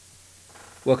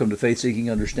Welcome to Faith Seeking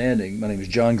Understanding. My name is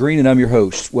John Green, and I'm your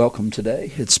host. Welcome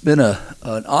today. It's been an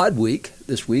odd week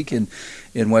this week in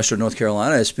Western North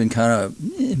Carolina. It's been kind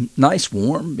of nice,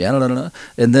 warm,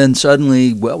 and then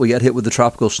suddenly, we got hit with the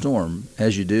tropical storm,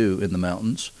 as you do in the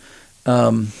mountains.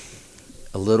 A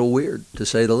little weird, to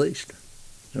say the least.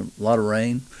 A lot of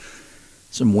rain,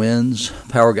 some winds.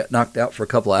 Power got knocked out for a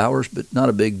couple of hours, but not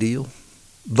a big deal.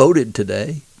 Voted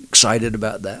today. Excited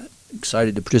about that.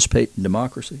 Excited to participate in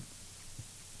democracy.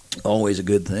 Always a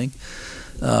good thing.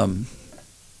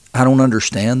 I don't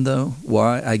understand, though,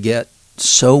 why I get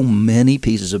so many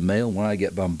pieces of mail, why I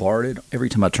get bombarded every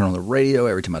time I turn on the radio,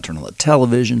 every time I turn on the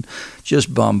television,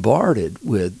 just bombarded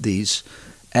with these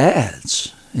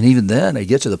ads. And even then, they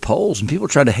get to the polls, and people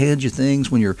try to hand you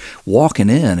things when you're walking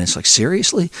in. It's like,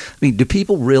 seriously? I mean, do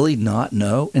people really not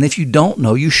know? And if you don't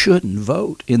know, you shouldn't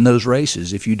vote in those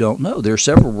races if you don't know. There are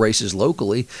several races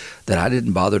locally that I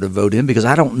didn't bother to vote in because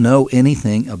I don't know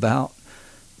anything about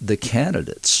the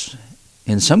candidates.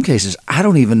 In some cases, I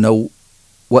don't even know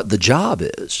what the job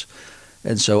is.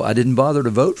 And so I didn't bother to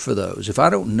vote for those. If I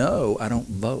don't know, I don't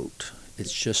vote.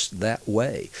 It's just that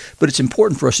way. But it's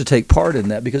important for us to take part in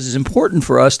that because it's important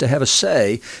for us to have a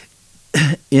say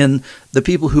in the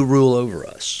people who rule over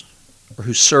us or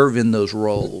who serve in those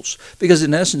roles. Because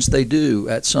in essence, they do,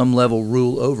 at some level,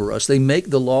 rule over us. They make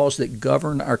the laws that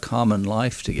govern our common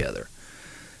life together.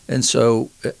 And so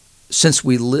since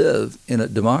we live in a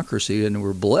democracy and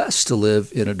we're blessed to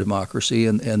live in a democracy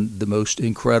and the most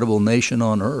incredible nation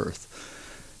on earth,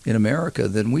 in America,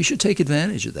 then we should take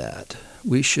advantage of that.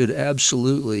 We should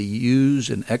absolutely use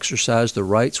and exercise the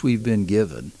rights we've been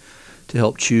given to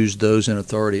help choose those in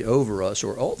authority over us,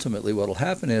 or ultimately what will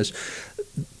happen is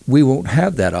we won't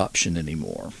have that option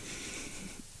anymore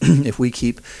if we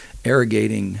keep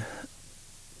arrogating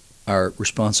our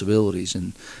responsibilities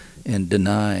and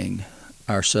denying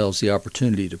ourselves the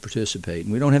opportunity to participate.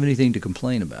 And we don't have anything to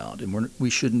complain about, and we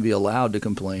shouldn't be allowed to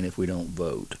complain if we don't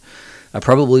vote. I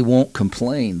probably won't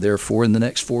complain, therefore, in the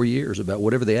next 4 years about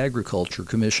whatever the agriculture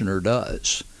commissioner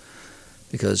does,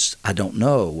 because I don't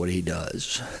know what he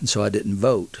does, and so I didn't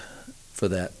vote for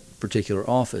that particular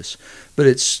office. But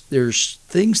there's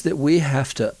things that we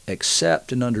have to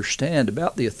accept and understand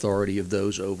about the authority of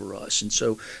those over us. And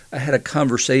so I had a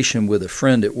conversation with a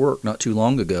friend at work not too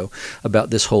long ago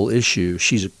about this whole issue.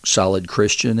 She's a solid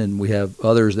Christian, and we have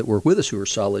others that work with us who are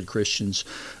solid Christians,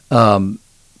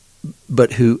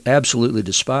 but who absolutely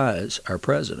despise our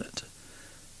president.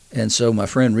 And so my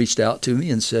friend reached out to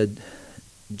me and said,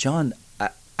 John,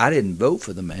 I didn't vote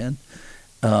for the man,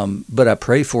 but I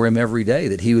pray for him every day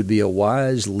that he would be a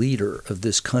wise leader of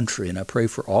this country. And I pray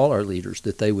for all our leaders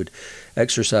that they would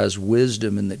exercise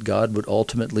wisdom and that God would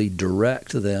ultimately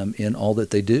direct them in all that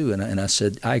they do. And I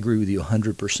said, I agree with you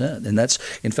 100%. And that's,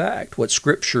 in fact, what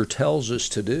Scripture tells us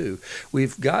to do.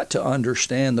 We've got to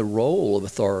understand the role of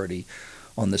authority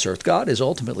on this earth. God is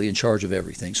ultimately in charge of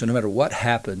everything. So no matter what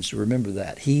happens, remember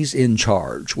that. He's in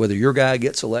charge, whether your guy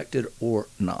gets elected or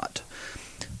not.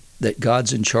 That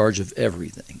God's in charge of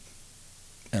everything.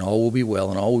 And all will be well,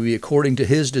 and all will be according to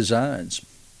His designs.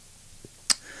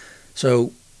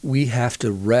 So we have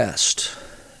to rest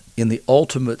in the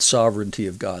ultimate sovereignty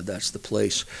of God. That's the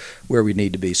place where we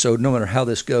need to be. So no matter how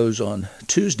this goes on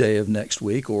Tuesday of next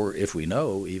week, or if we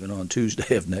know, even on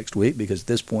Tuesday of next week, because at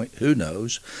this point, who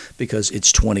knows, because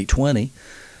it's 2020.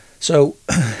 So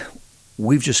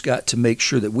we've just got to make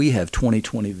sure that we have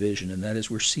 2020 vision, and that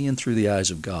is we're seeing through the eyes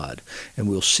of God, and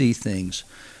we'll see things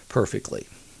perfectly.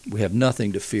 We have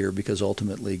nothing to fear because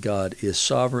ultimately God is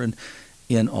sovereign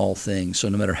in all things. So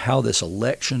no matter how this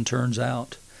election turns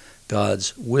out,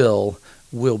 God's will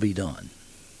be done.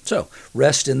 So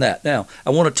rest in that. Now, I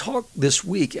want to talk this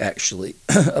week, actually,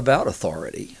 about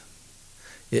authority.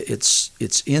 It's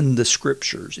in the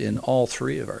Scriptures, in all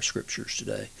three of our Scriptures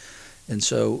today. And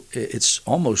so it's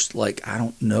almost like I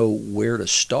don't know where to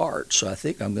start. So I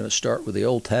think I'm going to start with the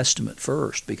Old Testament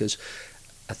first, because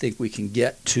I think we can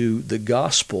get to the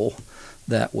gospel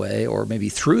that way, or maybe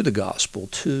through the gospel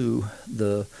to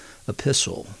the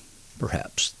epistle,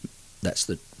 perhaps. That's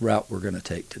the route we're going to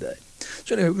take today.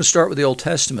 So anyway, we're going to start with the Old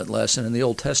Testament lesson, and the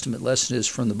Old Testament lesson is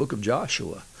from the book of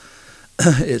Joshua.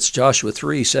 It's Joshua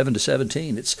 3, 7 to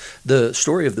 17. It's the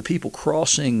story of the people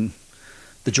crossing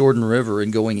the Jordan River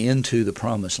and going into the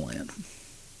Promised Land.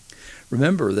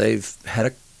 Remember, they've had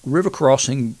a river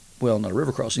crossing, well, not a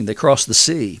river crossing, they crossed the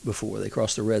sea before. They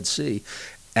crossed the Red Sea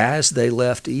as they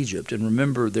left Egypt. And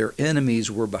remember, their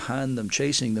enemies were behind them,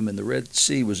 chasing them, and the Red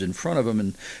Sea was in front of them,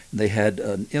 and they had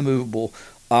an immovable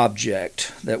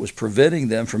object that was preventing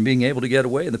them from being able to get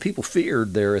away. And the people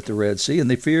feared there at the Red Sea,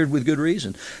 and they feared with good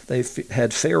reason. They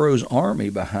had Pharaoh's army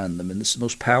behind them, and this is the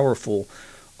most powerful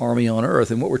army on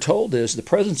earth. And what we're told is the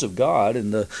presence of God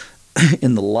in the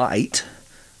in the light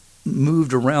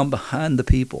moved around behind the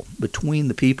people, between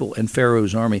the people and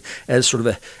Pharaoh's army, as sort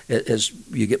of as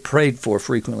you get prayed for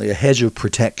frequently, a hedge of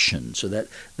protection. So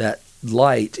that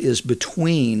light is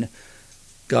between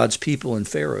God's people and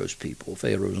Pharaoh's people,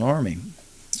 Pharaoh's army.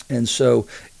 And so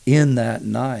in that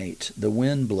night, the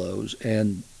wind blows,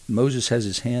 and Moses has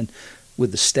his hand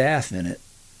with the staff in it,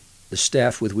 the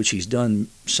staff with which he's done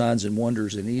signs and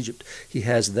wonders in Egypt. He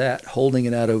has that, holding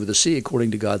it out over the sea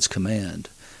according to God's command.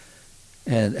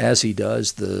 And as he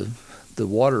does, the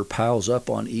water piles up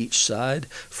on each side,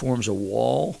 forms a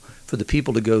wall for the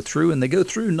people to go through, and they go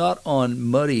through not on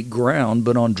muddy ground,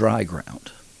 but on dry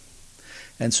ground.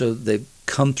 And so they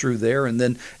come through there, and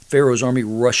then Pharaoh's army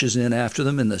rushes in after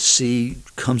them, and the sea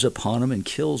comes upon them and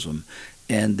kills them.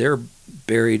 And they're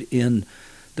buried in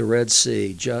the Red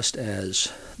Sea, just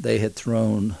as they had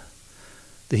thrown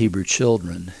the Hebrew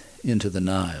children into the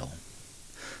Nile.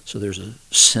 So there's a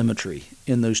symmetry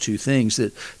in those two things,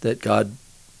 that God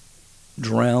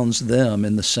drowns them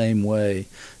in the same way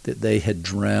that they had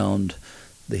drowned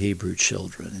the Hebrew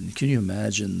children. And can you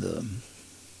imagine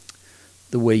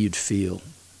the way you'd feel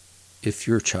if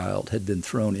your child had been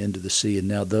thrown into the sea, and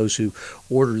now those who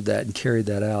ordered that and carried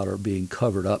that out are being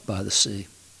covered up by the sea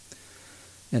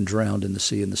and drowned in the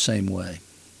sea in the same way?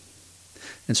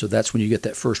 And so that's when you get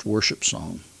that first worship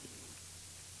song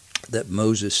that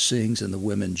Moses sings, and the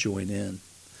women join in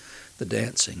the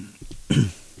dancing.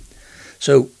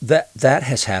 So that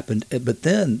has happened, but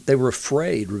then they were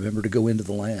afraid, remember, to go into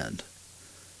the land.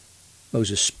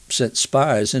 Moses sent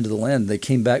spies into the land. They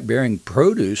came back bearing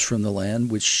produce from the land,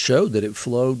 which showed that it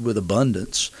flowed with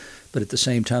abundance. But at the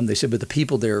same time, they said, but the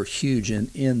people there are huge,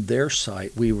 and in their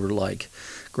sight, we were like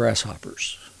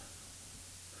grasshoppers.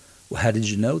 Well, how did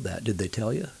you know that? Did they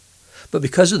tell you? But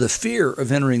because of the fear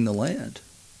of entering the land,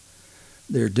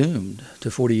 they're doomed to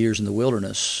 40 years in the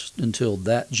wilderness until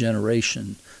that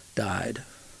generation died,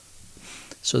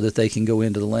 so that they can go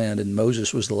into the land. And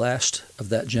Moses was the last of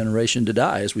that generation to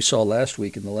die, as we saw last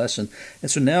week in the lesson.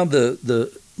 And so now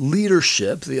the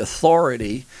leadership, the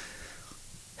authority,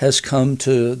 has come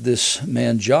to this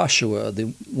man Joshua,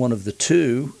 one of the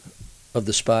two of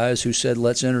the spies who said,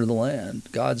 let's enter the land.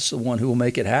 God's the one who will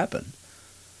make it happen.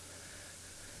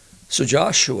 So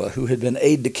Joshua, who had been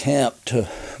aide-de-camp to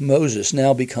Moses,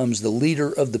 now becomes the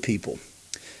leader of the people.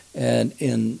 And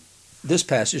in this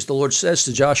passage, the Lord says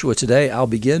to Joshua, today I'll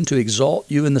begin to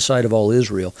exalt you in the sight of all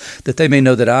Israel, that they may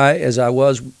know that I, as I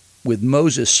was with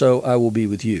Moses, so I will be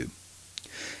with you.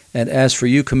 And as for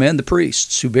you, command the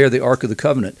priests who bear the Ark of the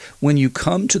Covenant, when you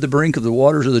come to the brink of the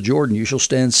waters of the Jordan, you shall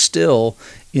stand still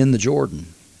in the Jordan.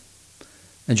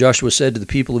 And Joshua said to the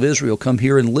people of Israel, come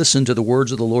here and listen to the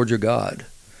words of the Lord your God.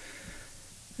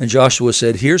 And Joshua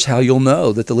said, here's how you'll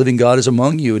know that the living God is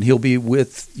among you, and he'll be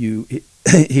with you.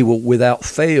 He will without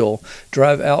fail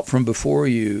drive out from before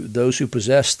you those who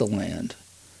possess the land.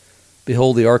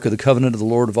 Behold, the Ark of the Covenant of the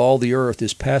Lord of all the earth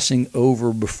is passing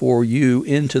over before you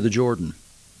into the Jordan.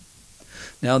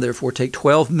 Now therefore take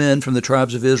 12 men from the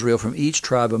tribes of Israel, from each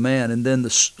tribe a man, and then the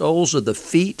soles of the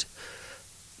feet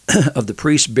of the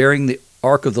priests bearing the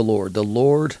Ark of the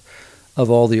Lord of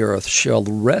all the earth, shall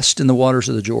rest in the waters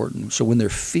of the Jordan. So when their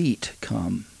feet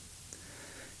come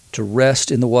to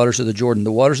rest in the waters of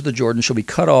the waters of the Jordan shall be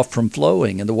cut off from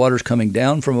flowing, and the waters coming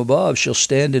down from above shall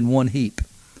stand in one heap.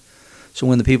 So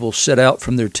when the people set out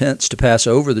from their tents to pass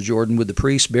over the Jordan with the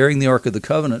priests bearing the Ark of the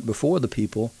Covenant before the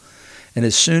people, and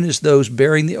as soon as those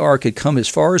bearing the ark had come as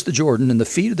far as the Jordan, and the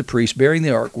feet of the priests bearing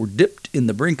the ark were dipped in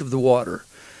the brink of the water.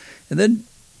 And then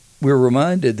we're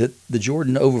reminded that the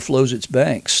Jordan overflows its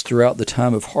banks throughout the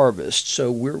time of harvest.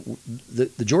 So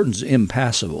the Jordan's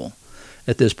impassable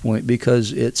at this point,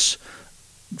 because it's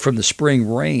from the spring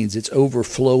rains, it's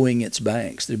overflowing its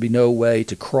banks. There'd be no way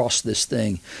to cross this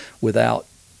thing without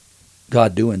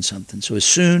God doing something. So as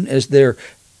soon as their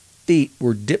feet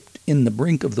were dipped in the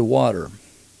brink of the water,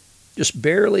 just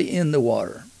barely in the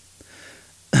water,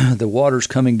 the waters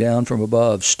coming down from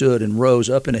above stood and rose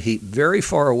up in a heap very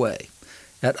far away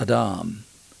at Adam.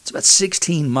 It's about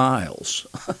 16 miles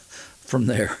from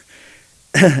there.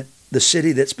 The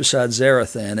city that's beside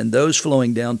Zarethan, and those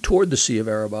flowing down toward the Sea of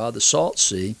Arabah, the Salt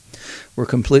Sea, were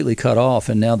completely cut off,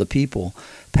 and now the people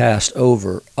passed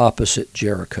over opposite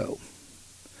Jericho.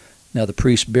 Now the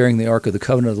priest bearing the ark of the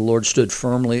covenant of the Lord stood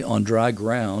firmly on dry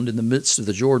ground in the midst of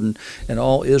the Jordan, and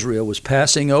all Israel was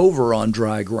passing over on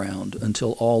dry ground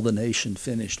until all the nation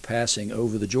finished passing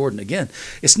over the Jordan. Again,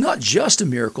 it's not just a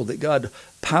miracle that God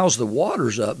piles the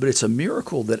waters up, but it's a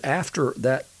miracle that after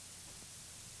that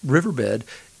riverbed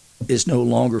is no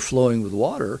longer flowing with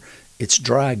water, it's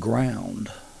dry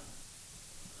ground.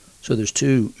 So there's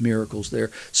two miracles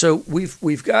there. So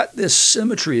we've got this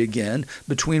symmetry again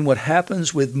between what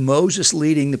happens with Moses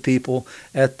leading the people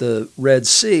at the Red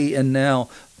Sea and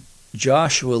now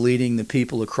Joshua leading the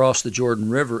people across the Jordan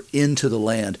River into the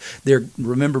land.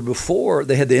 Remember before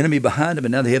they had the enemy behind them,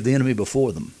 and now they have the enemy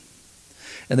before them.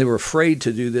 And they were afraid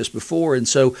to do this before, and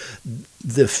so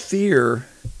the fear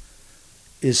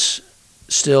is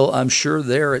still, I'm sure,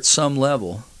 there at some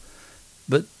level.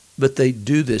 But they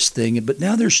do this thing. But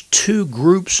now there's two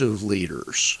groups of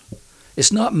leaders.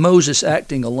 It's not Moses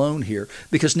acting alone here,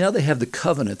 because now they have the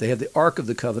covenant. They have the Ark of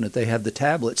the Covenant. They have the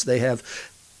tablets. They have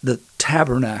the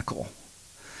tabernacle.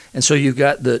 And so you've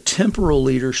got the temporal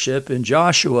leadership in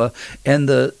Joshua and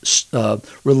the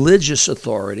religious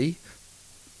authority,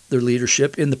 their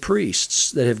leadership in the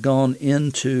priests that have gone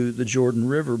into the Jordan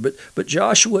River. But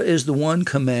Joshua is the one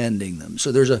commanding them.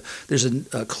 So there's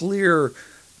a clear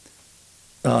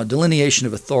delineation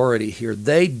of authority here.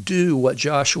 They do what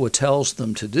Joshua tells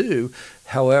them to do.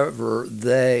 However,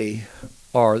 they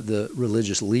are the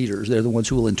religious leaders. They're the ones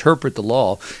who will interpret the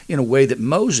law in a way that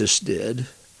Moses did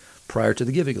prior to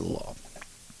the giving of the law.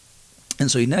 And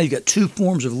so now you've got two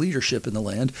forms of leadership in the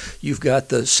land. You've got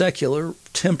the secular,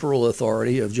 temporal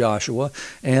authority of Joshua,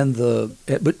 and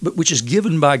but which is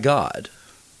given by God.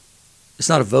 It's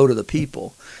not a vote of the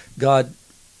people. God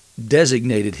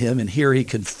designated him, and here he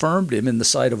confirmed him in the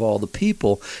sight of all the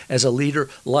people as a leader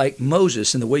like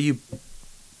Moses. And the way you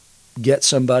get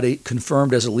somebody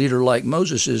confirmed as a leader like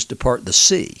Moses is to part the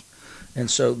sea.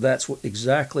 And so that's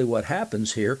exactly what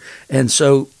happens here. And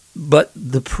so, but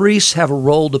the priests have a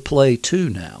role to play too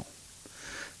now.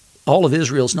 All of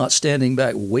Israel's not standing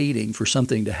back waiting for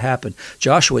something to happen.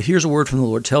 Joshua hears a word from the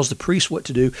Lord, tells the priests what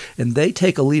to do, and they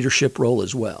take a leadership role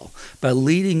as well by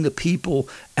leading the people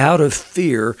out of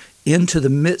fear into the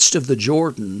midst of the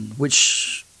Jordan,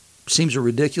 which seems a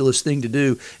ridiculous thing to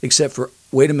do, except for,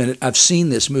 wait a minute, I've seen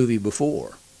this movie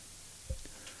before.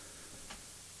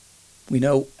 We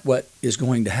know what is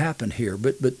going to happen here,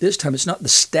 but this time it's not the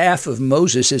staff of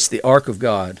Moses, it's the ark of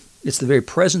God. It's the very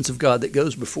presence of God that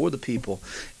goes before the people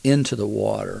into the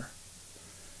water.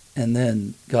 And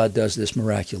then God does this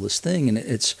miraculous thing, and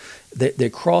they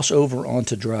cross over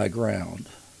onto dry ground.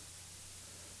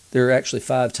 There are actually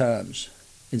 5 times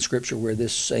in Scripture where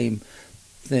this same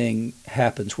thing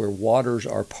happens, where waters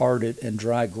are parted and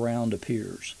dry ground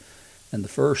appears. And the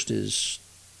first is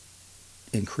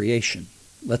in creation.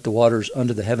 Let the waters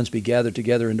under the heavens be gathered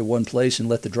together into one place, and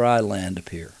let the dry land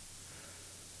appear.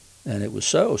 And it was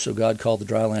so. So God called the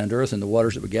dry land earth, and the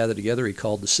waters that were gathered together he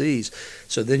called the seas.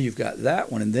 So then you've got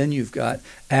that one, and then you've got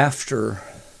after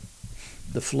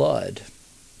the flood,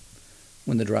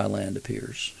 when the dry land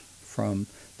appears from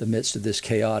the midst of this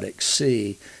chaotic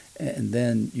sea, and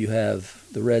then you have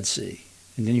the Red Sea,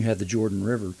 and then you have the Jordan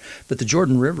River. But the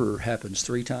Jordan River happens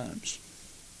 3 times.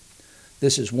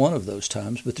 This is one of those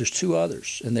times, but there's 2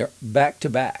 others, and they're back to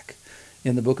back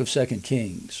in the book of 2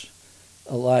 Kings.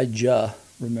 Elijah,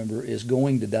 remember, is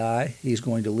going to die. He's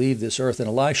going to leave this earth, and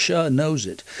Elisha knows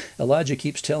it. Elijah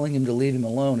keeps telling him to leave him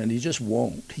alone, and he just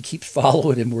won't. He keeps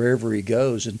following him wherever he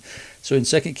goes. And so in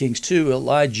 2 Kings 2,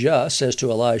 Elijah says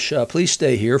to Elisha, "Please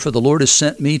stay here, for the Lord has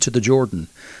sent me to the Jordan."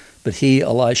 But he,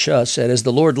 Elisha, said, "As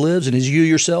the Lord lives and as you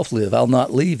yourself live, I'll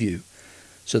not leave you."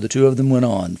 So the 2 of them went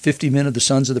on. 50 men of the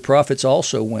sons of the prophets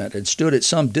also went and stood at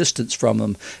some distance from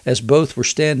them, as both were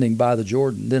standing by the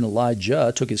Jordan. Then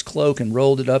Elijah took his cloak and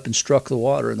rolled it up and struck the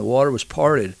water, and the water was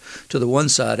parted to the one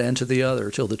side and to the other,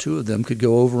 till the 2 of them could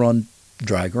go over on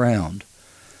dry ground.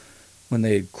 When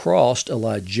they had crossed,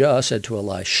 Elijah said to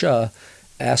Elisha,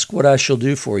 "Ask what I shall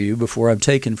do for you before I'm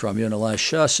taken from you." And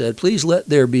Elisha said, "Please let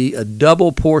there be a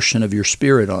double portion of your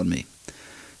spirit on me."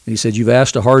 And he said, "You've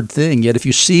asked a hard thing, yet if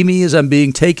you see me as I'm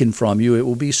being taken from you, it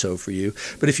will be so for you.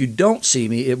 But if you don't see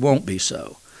me, it won't be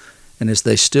so." And as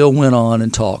they still went on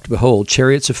and talked, behold,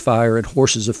 chariots of fire and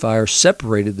horses of fire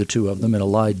separated the 2 of them, and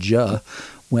Elijah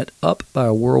went up by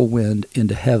a whirlwind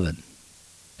into heaven.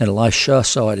 And Elisha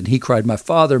saw it, and he cried, my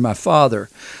father,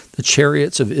 the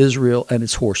chariots of Israel and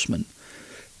its horsemen."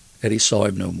 And he saw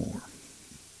him no more.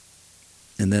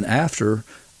 And then after,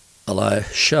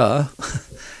 Elisha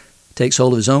takes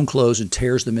hold of his own clothes and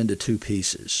tears them into 2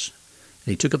 pieces.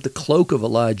 And he took up the cloak of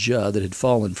Elijah that had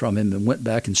fallen from him and went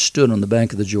back and stood on the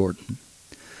bank of the Jordan.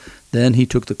 Then he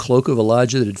took the cloak of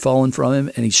Elijah that had fallen from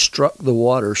him, and he struck the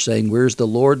water, saying, "Where's the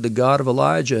Lord, the God of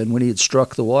Elijah?" And when he had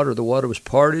struck the water was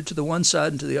parted to the one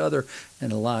side and to the other,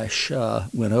 and Elisha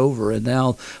went over. And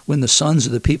now when the sons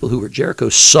of the people who were at Jericho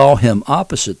saw him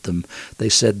opposite them, they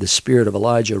said, "The spirit of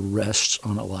Elijah rests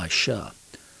on Elisha."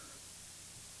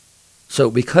 So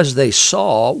because they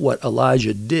saw what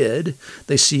Elijah did,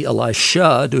 they see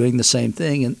Elisha doing the same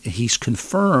thing, and he's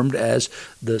confirmed as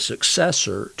the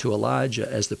successor to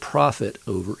Elijah as the prophet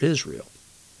over Israel,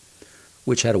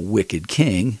 which had a wicked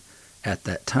king at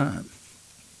that time.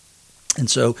 And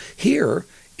so here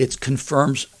it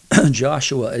confirms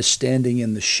Joshua as standing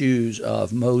in the shoes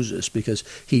of Moses because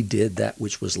he did that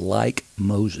which was like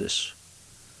Moses.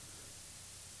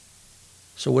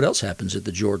 So what else happens at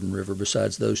the Jordan River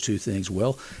besides those two things?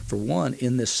 Well, for one,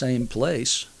 in this same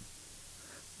place,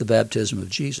 the baptism of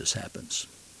Jesus happens,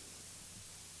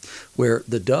 where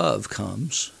the dove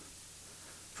comes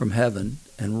from heaven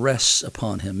and rests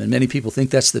upon him. And many people think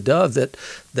that's the dove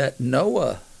that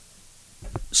Noah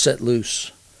set loose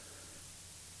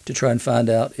to try and find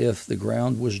out if the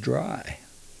ground was dry.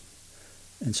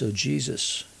 And so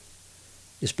Jesus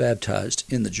is baptized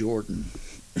in the Jordan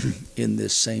in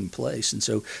this same place. And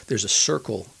so there's a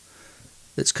circle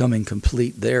that's coming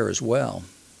complete there as well.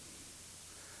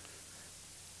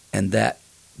 And that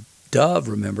dove,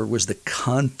 remember, was the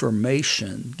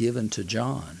confirmation given to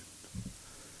John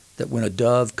that when a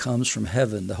dove comes from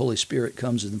heaven, the Holy Spirit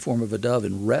comes in the form of a dove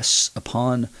and rests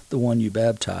upon the one you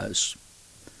baptize.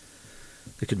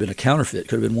 It could have been a counterfeit. It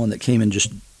could have been one that came and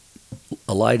just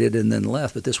alighted and then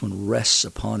left, but this one rests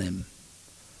upon him.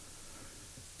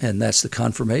 And that's the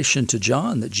confirmation to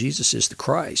John that Jesus is the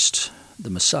Christ, the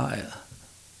Messiah,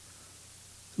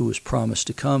 who was promised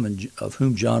to come and of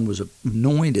whom John was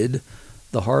anointed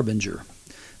the harbinger.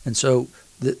 And so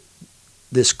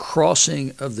this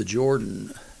crossing of the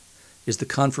Jordan is the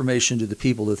confirmation to the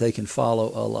people that they can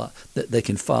follow Allah, that they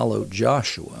can follow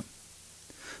Joshua.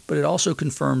 But it also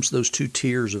confirms those two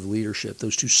tiers of leadership,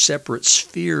 those two separate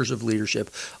spheres of leadership,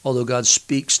 although God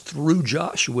speaks through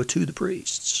Joshua to the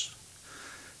priests,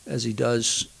 as he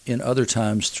does in other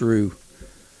times through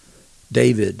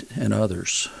David and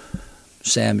others,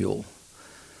 Samuel.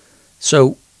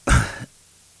 So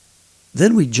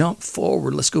then we jump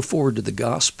forward. Let's go forward to the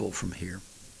gospel from here.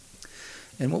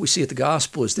 And what we see at the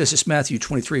gospel is this. It's Matthew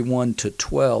 23,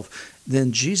 1-12.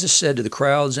 Then Jesus said to the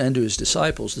crowds and to his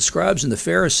disciples, "The scribes and the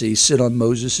Pharisees sit on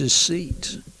Moses'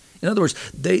 seat." In other words,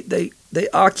 they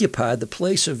occupied the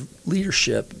place of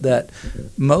leadership that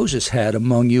Moses had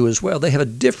among you as well. They have a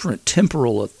different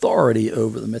temporal authority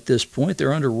over them at this point.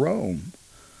 They're under Rome.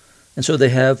 And so they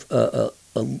have a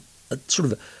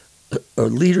sort of a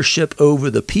leadership over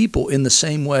the people in the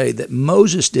same way that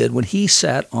Moses did when he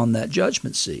sat on that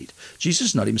judgment seat. Jesus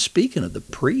is not even speaking of the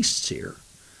priests here.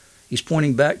 He's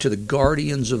pointing back to the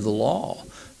guardians of the law,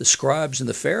 the scribes and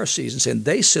the Pharisees, and saying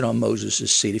they sit on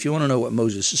Moses' seat. If you want to know what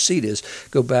Moses' seat is,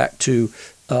 go back to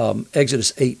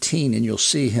Exodus 18, and you'll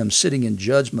see him sitting in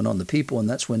judgment on the people, and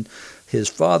that's when his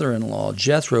father-in-law,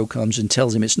 Jethro, comes and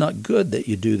tells him, it's not good that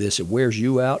you do this. It wears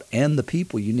you out and the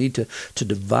people. You need to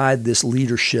divide this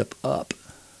leadership up.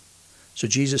 So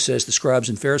Jesus says the scribes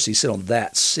and Pharisees sit on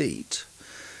that seat.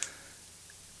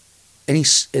 And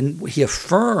he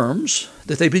affirms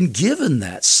that they've been given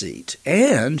that seat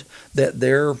and that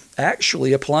they're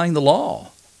actually applying the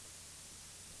law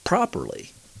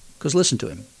properly. Because listen to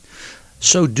him.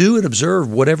 So do and observe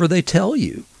whatever they tell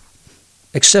you.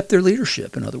 Accept their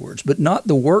leadership, in other words, but not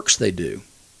the works they do.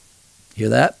 Hear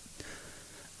that?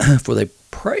 For they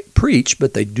preach,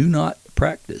 but they do not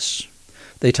practice.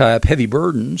 They tie up heavy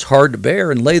burdens, hard to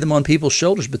bear, and lay them on people's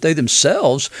shoulders, but they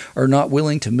themselves are not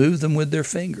willing to move them with their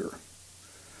finger.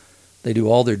 They do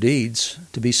all their deeds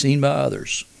to be seen by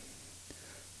others.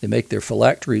 They make their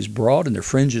phylacteries broad and their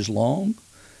fringes long,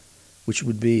 which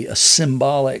would be a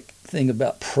symbolic thing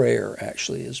about prayer,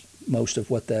 actually, is most of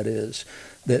what that is.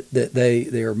 That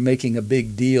they are making a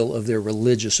big deal of their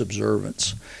religious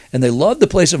observance. And they love the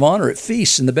place of honor at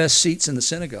feasts and the best seats in the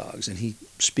synagogues. And he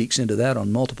speaks into that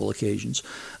on multiple occasions.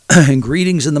 And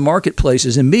greetings in the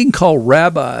marketplaces and being called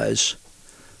rabbis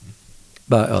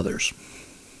by others.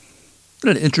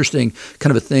 An interesting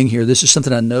kind of a thing here. This is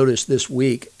something I noticed this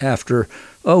week after,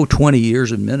 20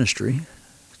 years of ministry,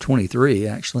 23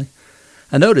 actually.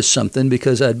 I noticed something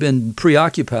because I'd been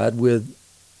preoccupied with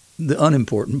the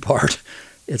unimportant part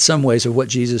in some ways of what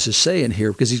Jesus is saying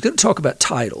here, because he's going to talk about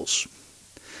titles.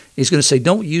 He's going to say,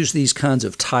 don't use these kinds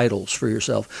of titles for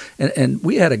yourself. And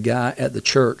we had a guy at the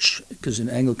church, because in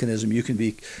Anglicanism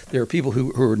there are people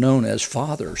who are known as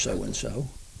Father so-and-so.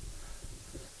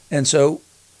 And so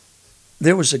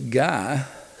there was a guy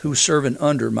who was serving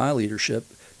under my leadership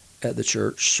at the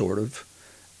church, sort of,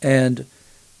 and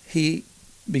he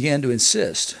began to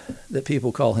insist that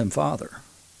people call him Father.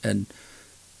 And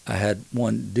I had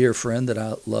one dear friend that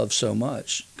I love so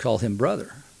much call him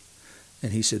brother.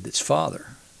 And he said, it's Father.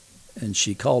 And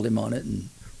she called him on it and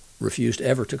refused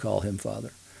ever to call him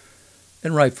Father.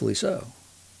 And rightfully so.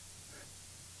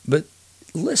 But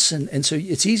listen, and so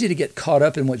it's easy to get caught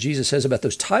up in what Jesus says about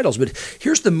those titles, but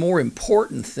here's the more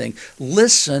important thing.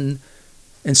 Listen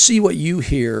and see what you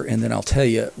hear, and then I'll tell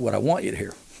you what I want you to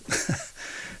hear.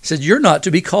 He said, you're not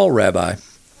to be called rabbi,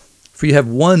 for you have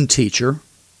one teacher,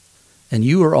 and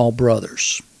you are all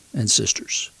brothers and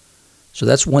sisters. So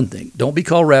that's one thing. Don't be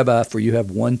called rabbi, for you have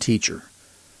one teacher.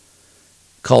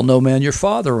 Call no man your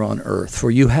father on earth, for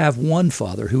you have one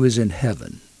Father who is in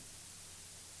heaven.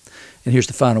 And here's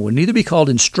the final one. Neither be called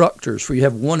instructors, for you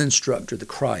have one instructor, the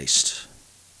Christ.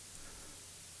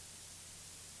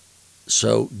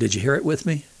 So, did you hear it with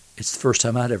me? It's the first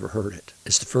time I'd ever heard it.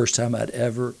 It's the first time I'd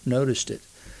ever noticed it.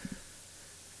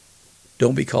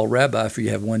 Don't be called rabbi, for you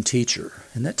have one teacher.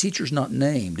 And that teacher's not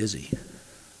named, is he?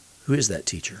 Who is that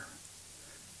teacher?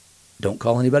 Don't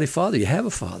call anybody father. You have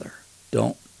a father.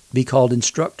 Don't be called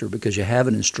instructor, because you have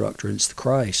an instructor, and it's the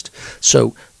Christ.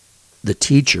 So, the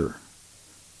teacher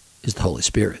is the Holy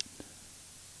Spirit.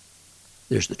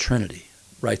 There's the Trinity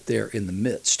right there in the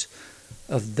midst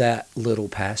of that little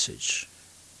passage.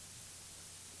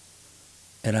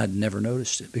 And I'd never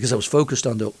noticed it because I was focused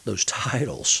on those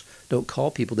titles. Don't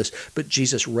call people this. But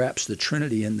Jesus wraps the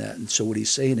Trinity in that. And so what he's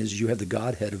saying is you have the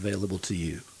Godhead available to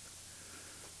you.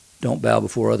 Don't bow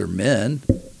before other men.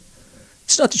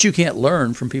 It's not that you can't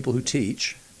learn from people who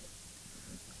teach.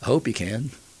 I hope you can.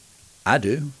 I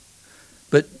do.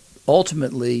 But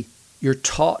ultimately, you're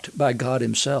taught by God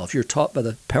himself. You're taught by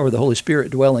the power of the Holy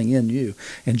Spirit dwelling in you.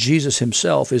 And Jesus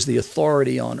himself is the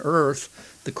authority on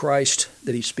earth. The Christ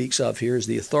that he speaks of here is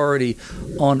the authority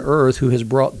on earth who has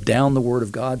brought down the Word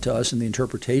of God to us and the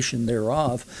interpretation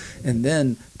thereof. And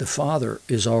then the Father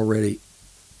is already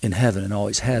in heaven and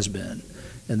always has been.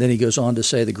 And then he goes on to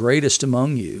say, the greatest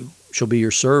among you shall be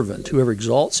your servant. Whoever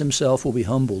exalts himself will be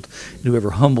humbled, and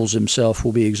whoever humbles himself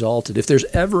will be exalted. If there's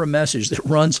ever a message that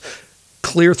runs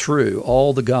clear through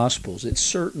all the Gospels, it's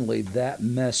certainly that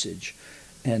message.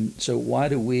 And so why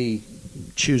do we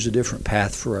choose a different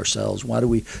path for ourselves? Why do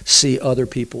we see other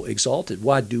people exalted?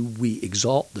 Why do we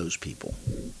exalt those people?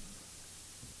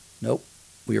 Nope.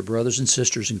 We are brothers and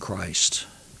sisters in Christ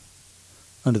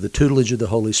under the tutelage of the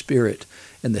Holy Spirit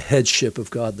and the headship of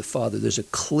God the Father. There's a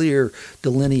clear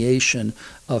delineation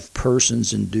of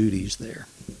persons and duties there.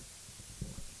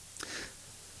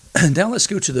 And now let's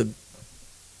go to the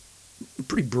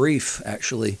pretty brief,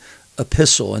 actually,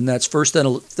 epistle, and that's 1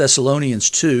 Thessalonians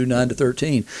 2,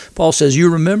 9-13. Paul says,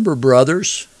 you remember,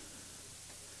 brothers.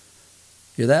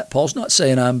 Hear that? Paul's not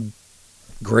saying I'm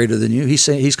greater than you.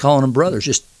 He's calling them brothers,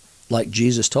 just like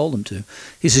Jesus told them to.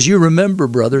 He says, you remember,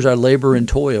 brothers, our labor and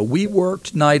toil. We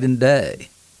worked night and day.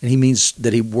 And he means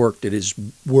that he worked at his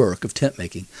work of tent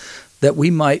making, that we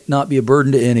might not be a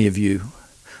burden to any of you,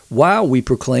 while we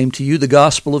proclaim to you the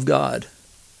gospel of God,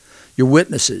 your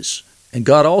witnesses, and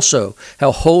God also,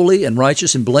 how holy and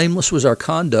righteous and blameless was our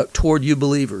conduct toward you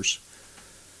believers.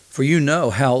 For you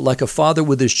know how, like a father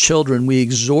with his children, we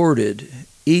exhorted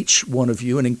each one of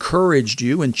you and encouraged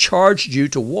you and charged you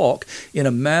to walk in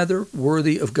a manner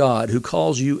worthy of God, who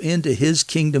calls you into his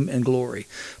kingdom and glory.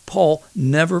 Paul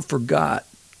never forgot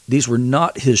these were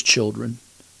not his children.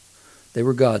 They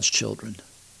were God's children.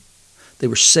 They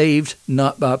were saved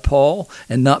not by Paul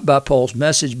and not by Paul's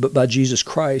message, but by Jesus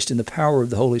Christ in the power of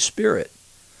the Holy Spirit.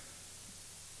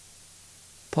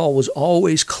 Paul was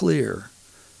always clear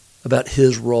about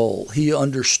his role. He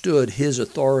understood his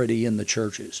authority in the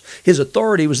churches. His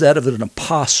authority was that of an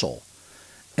apostle.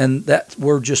 And that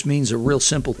word just means a real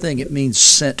simple thing. It means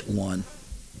sent one.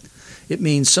 It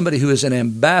means somebody who is an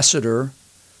ambassador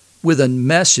with a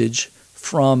message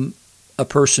from a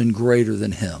person greater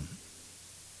than him.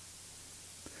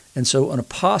 And so an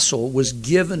apostle was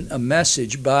given a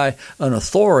message by an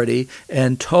authority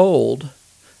and told,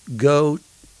 go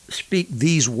speak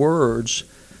these words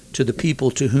to the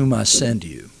people to whom I send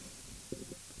you.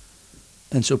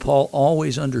 And so Paul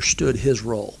always understood his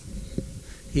role.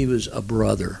 He was a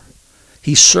brother.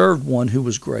 He served one who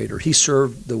was greater. He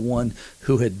served the one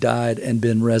who had died and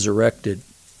been resurrected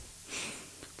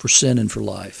for sin and for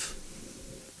life.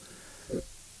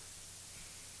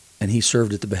 And he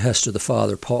served at the behest of the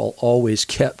Father. Paul always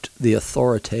kept the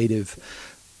authoritative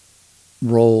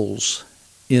roles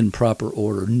in proper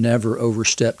order, never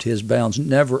overstepped his bounds,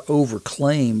 never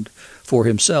overclaimed for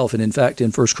himself. And in fact,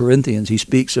 in 1 Corinthians, he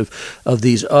speaks of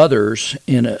these others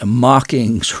in a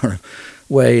mocking sort of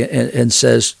way and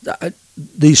says,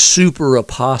 these super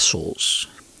apostles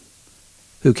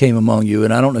who came among you,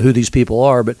 and I don't know who these people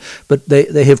are, but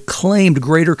they have claimed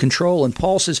greater control. And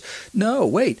Paul says, no,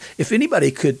 wait, if anybody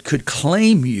could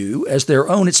claim you as their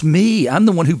own, it's me. I'm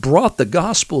the one who brought the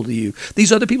gospel to you.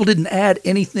 These other people didn't add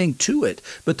anything to it,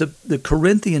 but the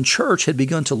Corinthian church had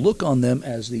begun to look on them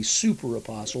as these super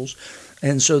apostles,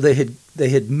 and so they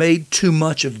had made too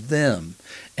much of them.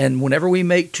 And whenever we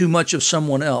make too much of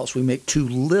someone else, we make too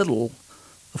little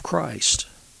of Christ.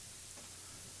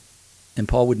 And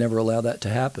Paul would never allow that to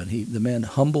happen. The man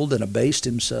humbled and abased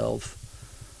himself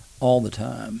all the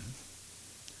time.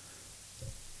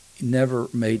 He never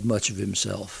made much of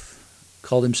himself.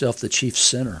 Called himself the chief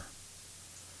sinner.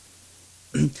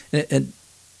 And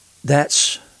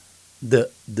that's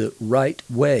the right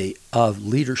way of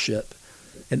leadership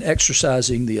and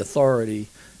exercising the authority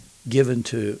given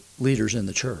to leaders in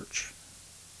the church.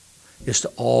 Is to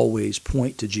always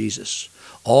point to Jesus.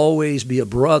 Always be a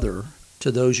brother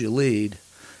to those you lead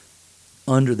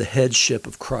under the headship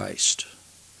of Christ.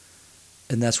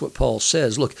 And that's what Paul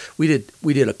says. Look, we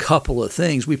did a couple of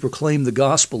things. We proclaimed the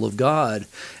gospel of God,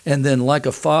 and then like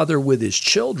a father with his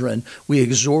children, we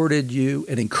exhorted you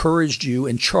and encouraged you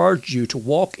and charged you to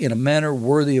walk in a manner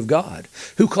worthy of God,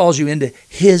 who calls you into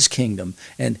his kingdom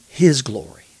and his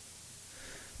glory.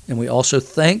 And we also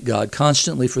thank God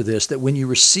constantly for this, that when you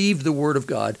received the word of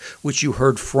God, which you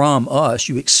heard from us,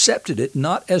 you accepted it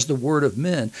not as the word of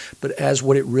men, but as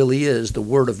what it really is, the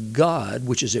word of God,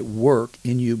 which is at work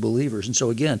in you believers. And so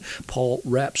again, Paul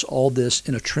wraps all this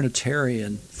in a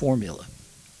Trinitarian formula.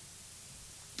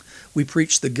 We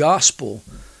preach the gospel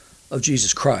of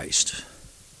Jesus Christ.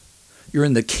 You're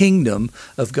in the kingdom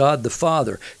of God the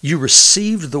Father. You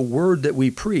received the word that we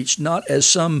preached, not as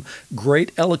some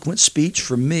great eloquent speech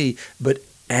from me, but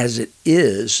as it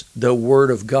is the word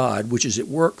of God, which is at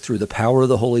work through the power of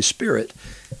the Holy Spirit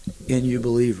in you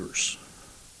believers.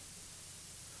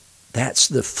 That's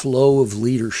the flow of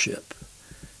leadership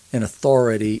and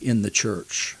authority in the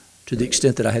church. To the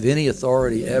extent that I have any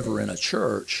authority ever in a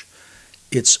church,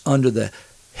 it's under the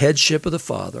headship of the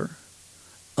Father,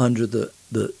 under the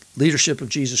leadership of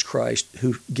Jesus Christ,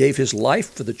 who gave his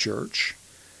life for the church,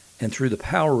 and through the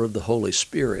power of the Holy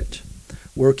Spirit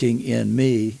working in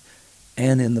me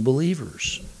and in the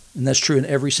believers. And that's true in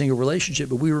every single relationship,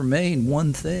 but we remain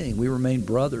one thing. We remain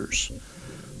brothers,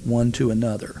 one to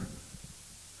another.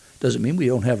 Doesn't mean we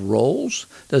don't have roles.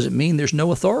 Doesn't mean there's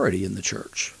no authority in the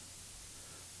church.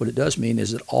 What it does mean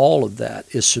is that all of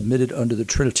that is submitted under the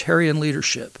Trinitarian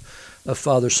leadership of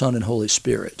Father, Son, and Holy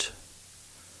Spirit.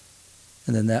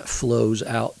 And then that flows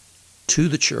out to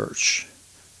the church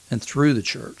and through the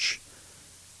church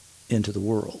into the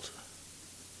world.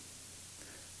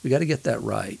 We got to get that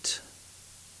right.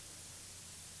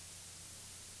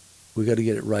 We got to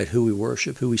get it right, who we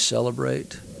worship, who we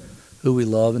celebrate, who we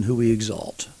love, and who we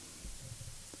exalt.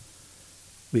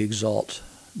 We exalt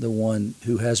the one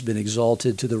who has been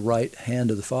exalted to the right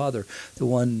hand of the Father, the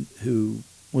one who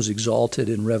was exalted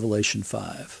in Revelation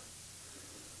 5.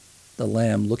 The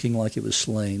Lamb looking like it was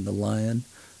slain, the Lion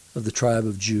of the tribe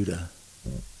of Judah,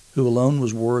 who alone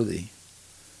was worthy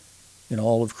in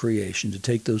all of creation to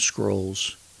take those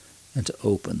scrolls and to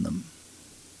open them.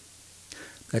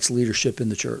 That's leadership in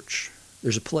the church.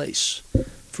 There's a place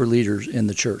for leaders in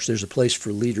the church. There's a place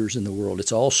for leaders in the world.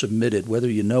 It's all submitted, whether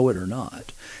you know it or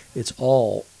not. It's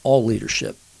all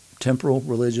leadership, temporal,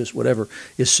 religious, whatever,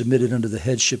 is submitted under the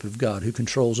headship of God, who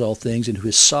controls all things and who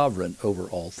is sovereign over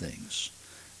all things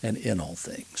and in all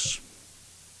things.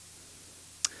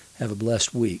 Have a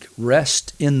blessed week.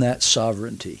 Rest in that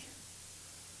sovereignty.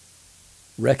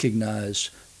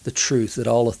 Recognize the truth that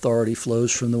all authority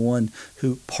flows from the one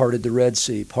who parted the Red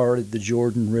Sea, parted the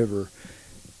Jordan River,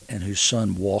 and whose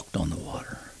Son walked on the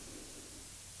water.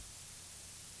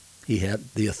 He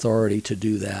had the authority to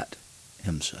do that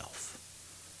himself.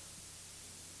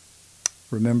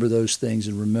 Remember those things,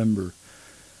 and remember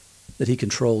that he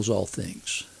controls all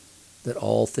things, that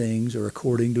all things are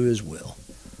according to his will,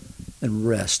 and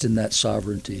rest in that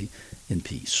sovereignty in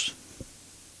peace.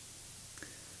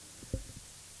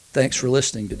 Thanks for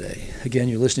listening today. Again,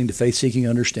 you're listening to Faith Seeking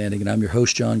Understanding, and I'm your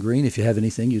host, John Green. If you have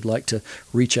anything you'd like to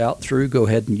reach out through, go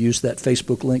ahead and use that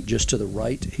Facebook link just to the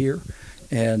right here,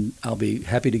 and I'll be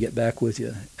happy to get back with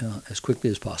you as quickly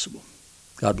as possible.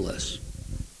 God bless.